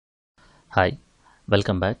Hi,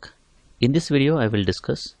 welcome back. In this video, I will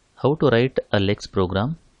discuss how to write a Lex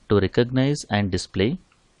program to recognize and display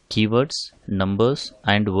keywords, numbers,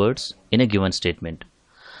 and words in a given statement.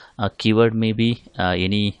 A keyword may be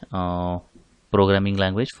any programming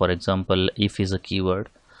language. For example, if is a keyword,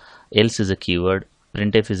 else is a keyword,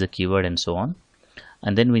 printf is a keyword, and so on.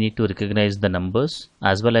 And then we need to recognize the numbers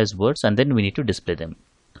as well as words, and then we need to display them.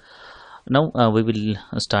 Now we will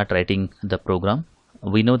start writing the program.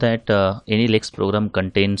 We know that any Lex program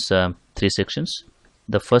contains three sections.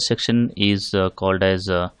 The first section is called as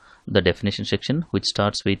the definition section, which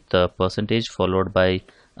starts with percentage followed by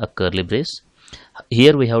a curly brace.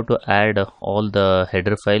 Here we have to add all the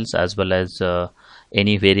header files as well as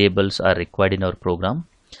any variables are required in our program.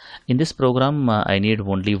 In this program I need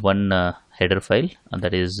only one header file, and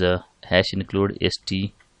that is hash include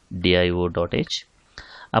stdio.h.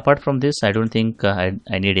 Apart from this, I don't think I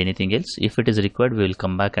need anything else. If it is required, we will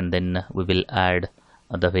come back and then we will add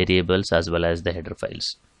the variables as well as the header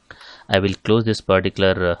files. I will close this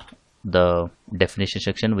particular the definition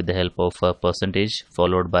section with the help of percentage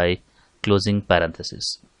followed by closing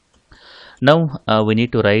parenthesis. Now we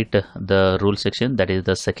need to write the rule section, that is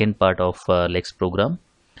the second part of Lex program.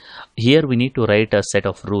 Here we need to write a set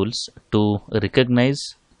of rules to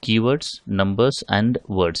recognize keywords, numbers, and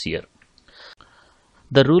words here.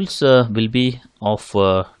 The rules will be of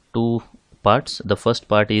two parts. The first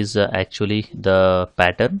part is actually the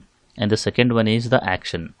pattern, and the second one is the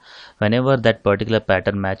action. Whenever that particular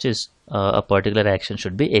pattern matches, a particular action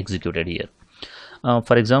should be executed here.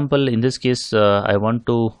 For example, in this case, I want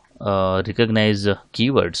to recognize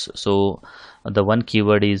keywords. So the one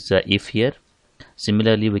keyword is if here.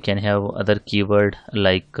 Similarly, we can have other keyword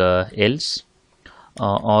like else.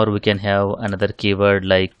 Or we can have another keyword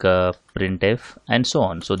like printf and so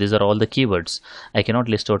on. So these are all the keywords. I cannot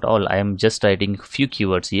list out all. I am just writing few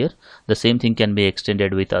keywords here. The same thing can be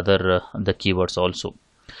extended with other the keywords also.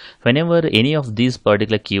 Whenever any of these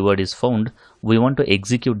particular keyword is found, we want to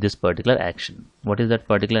execute this particular action. What is that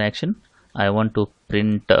particular action? I want to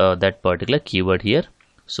print that particular keyword here.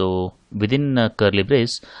 So within curly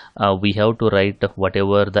brace we have to write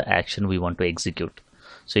whatever the action we want to execute.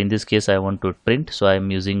 So in this case I want to print, so I am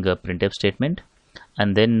using a printf statement,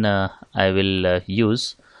 and then I will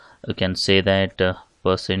use, you can say that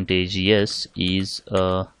percentage yes is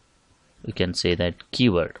you can say that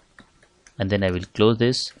keyword, and then I will close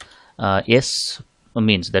this. Yes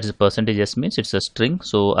means, that is percentage yes means it's a string,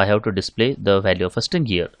 so I have to display the value of a string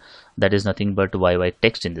here. That is nothing but yy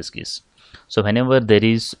text in this case. So whenever there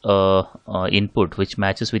is input which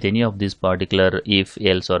matches with any of these particular if,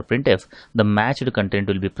 else, or printf, the matched content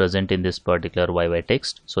will be present in this particular yy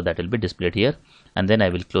text, so that will be displayed here, and then I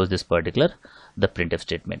will close this particular the printf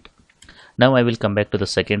statement. Now I will come back to the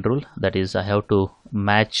second rule, that is I have to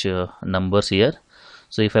match numbers here.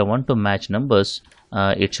 So if I want to match numbers,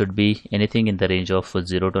 it should be anything in the range of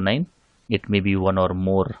 0 to 9. It may be one or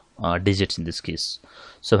more digits in this case.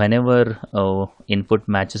 So whenever input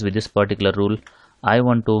matches with this particular rule, I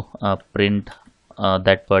want to print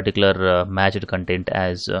that particular matched content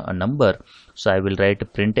as a number. So I will write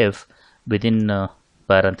printf within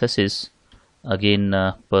parenthesis, again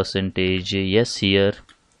percentage yes here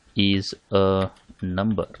is a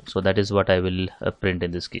number. So that is what I will print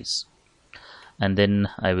in this case, and then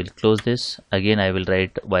I will close this. Again I will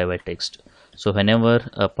write yy text. So whenever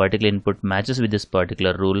a particular input matches with this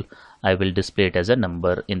particular rule, I will display it as a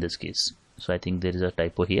number in this case. So I think there is a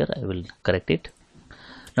typo here, I will correct it.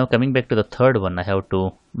 Now coming back to the third one, I have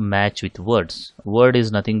to match with words. Word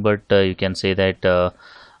is nothing but you can say that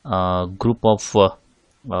group of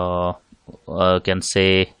can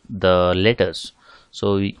say the letters.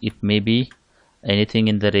 So it may be anything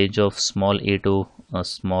in the range of small a to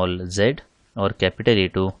small z, or capital A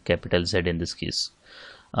to capital Z in this case.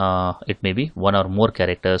 It may be one or more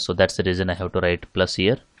characters, so that's the reason I have to write plus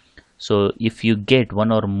here. So if you get one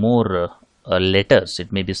or more letters,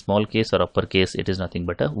 it may be small case or uppercase, it is nothing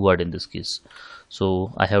but a word in this case.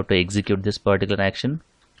 So I have to execute this particular action.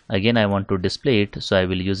 Again I want to display it, so I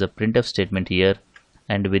will use a printf statement here,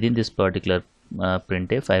 and within this particular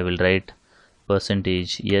printf I will write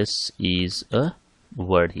percentage yes is a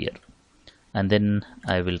word here, and then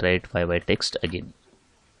I will write yy text again.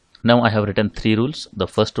 Now I have written three rules. The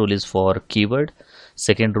first rule is for keyword,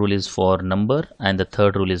 second rule is for number, and the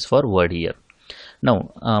third rule is for word here.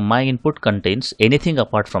 Now my input contains anything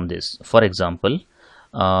apart from this. For example,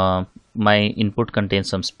 my input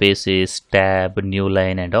contains some spaces, tab, new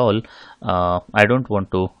line, and all. I don't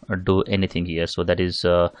want to do anything here. So that is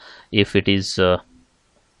if it is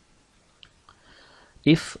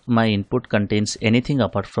If my input contains anything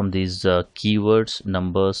apart from these keywords,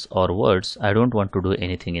 numbers or words, I don't want to do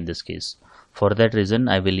anything in this case. For that reason,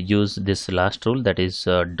 I will use this last rule, that is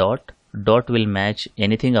dot. Dot will match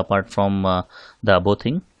anything apart from the above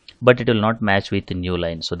thing, but it will not match with the new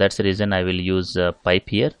line. So that's the reason I will use pipe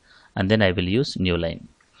here, and then I will use new line.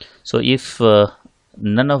 So if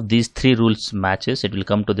none of these three rules matches, it will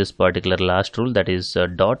come to this particular last rule, that is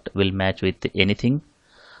dot will match with anything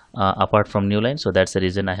apart from new line. So that's the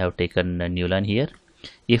reason I have taken a new line here.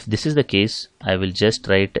 If this is the case, I will just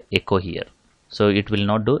write echo here, so it will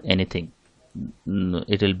not do anything.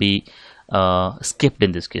 It will be skipped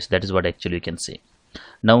in this case. That is what actually you can say.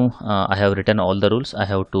 Now I have written all the rules. I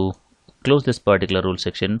have to close this particular rule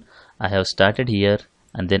section. I have started here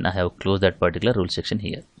and then I have closed that particular rule section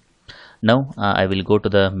here. Now I will go to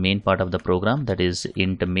the main part of the program, that is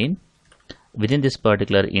int main. Within this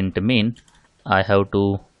particular int main, I have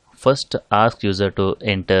to first ask user to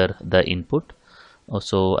enter the input.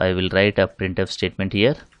 So I will write a printf statement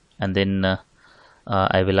here, and then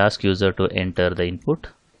I will ask user to enter the input.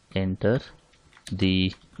 Enter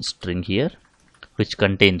the string here, which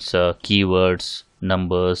contains keywords,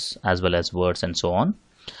 numbers as well as words and so on.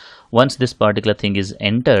 Once this particular thing is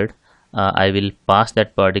entered, I will pass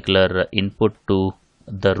that particular input to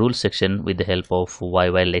the rule section with the help of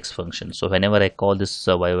yylex function. So whenever I call this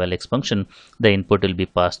yylex function, the input will be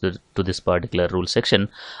passed to this particular rule section,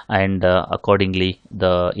 and accordingly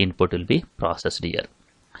the input will be processed here.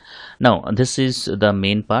 Now this is the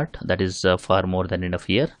main part, that is far more than enough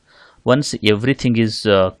here. Once everything is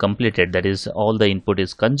completed, that is all the input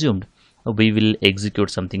is consumed, we will execute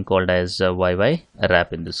something called as yy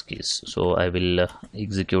wrap in this case. So I will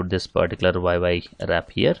execute this particular yy wrap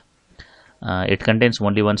here. It contains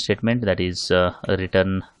only one statement, that is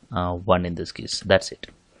return 1 in this case. That's it.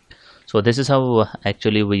 So this is how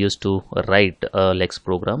actually we used to write a Lex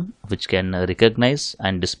program which can recognize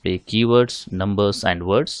and display keywords, numbers and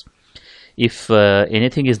words. If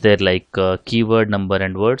anything is there like keyword, number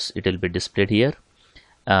and words, it will be displayed here.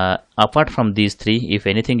 Apart from these three, if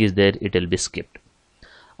anything is there, it will be skipped.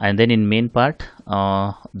 And then in main part,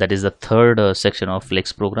 that is the third section of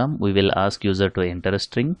Lex program, we will ask user to enter a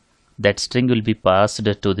string. That string will be passed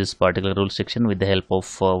to this particular rule section with the help of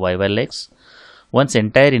yylex. Once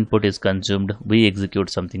entire input is consumed, we execute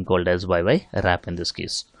something called as yy wrap in this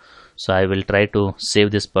case. So I will try to save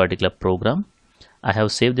this particular program. I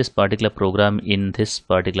have saved this particular program in this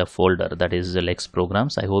particular folder, that is the Lex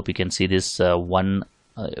programs. I hope you can see this one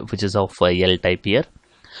which is of L type here.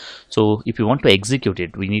 So if you want to execute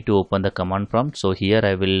it, we need to open the command prompt. So here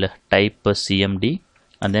I will type cmd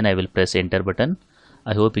and then I will press enter button.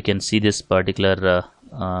 I hope you can see this particular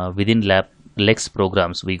within Lex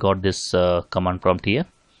programs we got this command prompt here.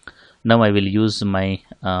 Now I will use my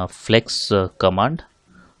flex command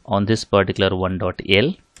on this particular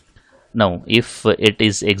 1.l. Now if it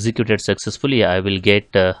is executed successfully, I will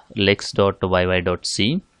get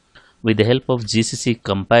lex.yy.c. With the help of GCC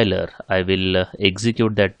compiler, I will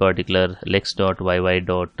execute that particular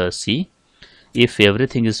lex.yy.c. If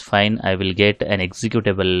everything is fine, I will get an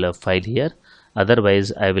executable file here.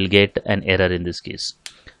 Otherwise I will get an error in this case.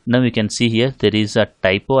 Now you can see here there is a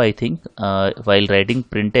typo, I think. While writing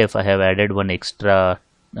printf, I have added one extra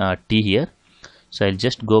t here. So I'll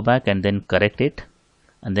just go back and then correct it,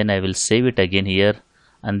 and then I will save it again here,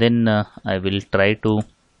 and then I will try to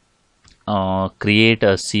create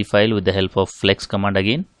a C file with the help of flex command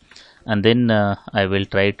again, and then I will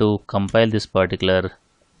try to compile this particular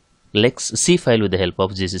Lex C file with the help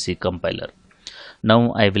of GCC compiler.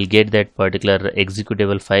 Now I will get that particular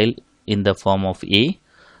executable file in the form of A.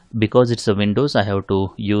 Because it's a Windows, I have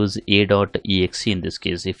to use a.exe in this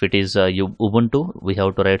case. If it is Ubuntu, we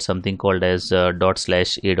have to write something called as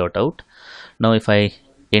 /a.out. Now if I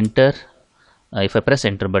enter, if I press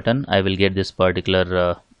enter button, I will get this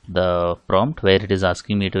particular the prompt where it is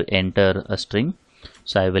asking me to enter a string.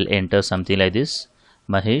 So I will enter something like this: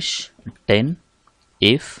 Mahesh 10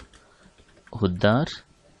 if Huddar,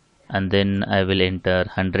 and then I will enter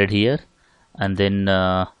 100 here, and then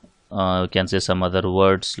you can say some other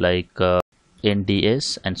words like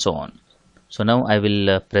NDS and so on. So now I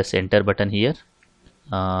will press enter button here.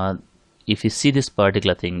 If you see this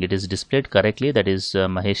particular thing, it is displayed correctly. That is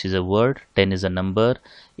Mahesh is a word, 10 is a number,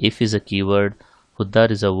 if is a keyword, Huddar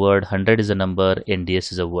is a word, 100 is a number,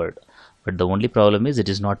 NDS is a word. But the only problem is it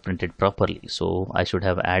is not printed properly. So I should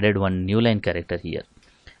have added one new line character here.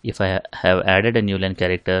 If I have added a new line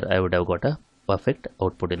character, I would have got a perfect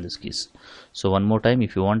output in this case. So one more time,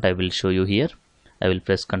 if you want, I will show you here. I will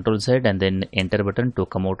press Ctrl Z and then enter button to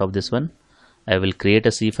come out of this one. I will create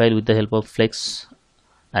a C file with the help of flex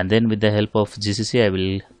and then with the help of GCC I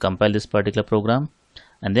will compile this particular program,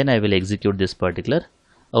 and then I will execute this particular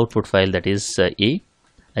output file, that is A.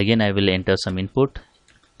 Again I will enter some input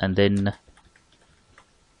and then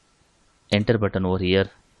enter button over here.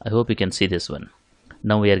 I hope you can see this one.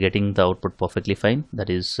 Now we are getting the output perfectly fine. That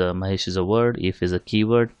is Mahesh is a word, if is a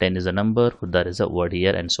keyword, 10 is a number, Huddar is a word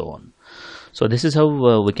here, and so on. So this is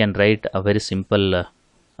how we can write a very simple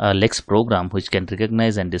Lex program which can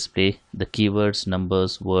recognize and display the keywords,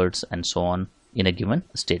 numbers, words, and so on in a given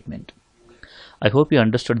statement. I hope you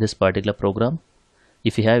understood this particular program.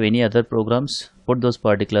 If you have any other programs, put those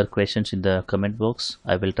particular questions in the comment box.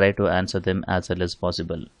 I will try to answer them as early as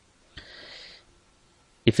possible.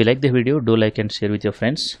 If you like the video, do like and share with your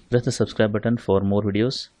friends. Press the subscribe button for more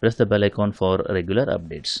videos. Press the bell icon for regular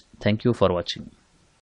updates. Thank you for watching.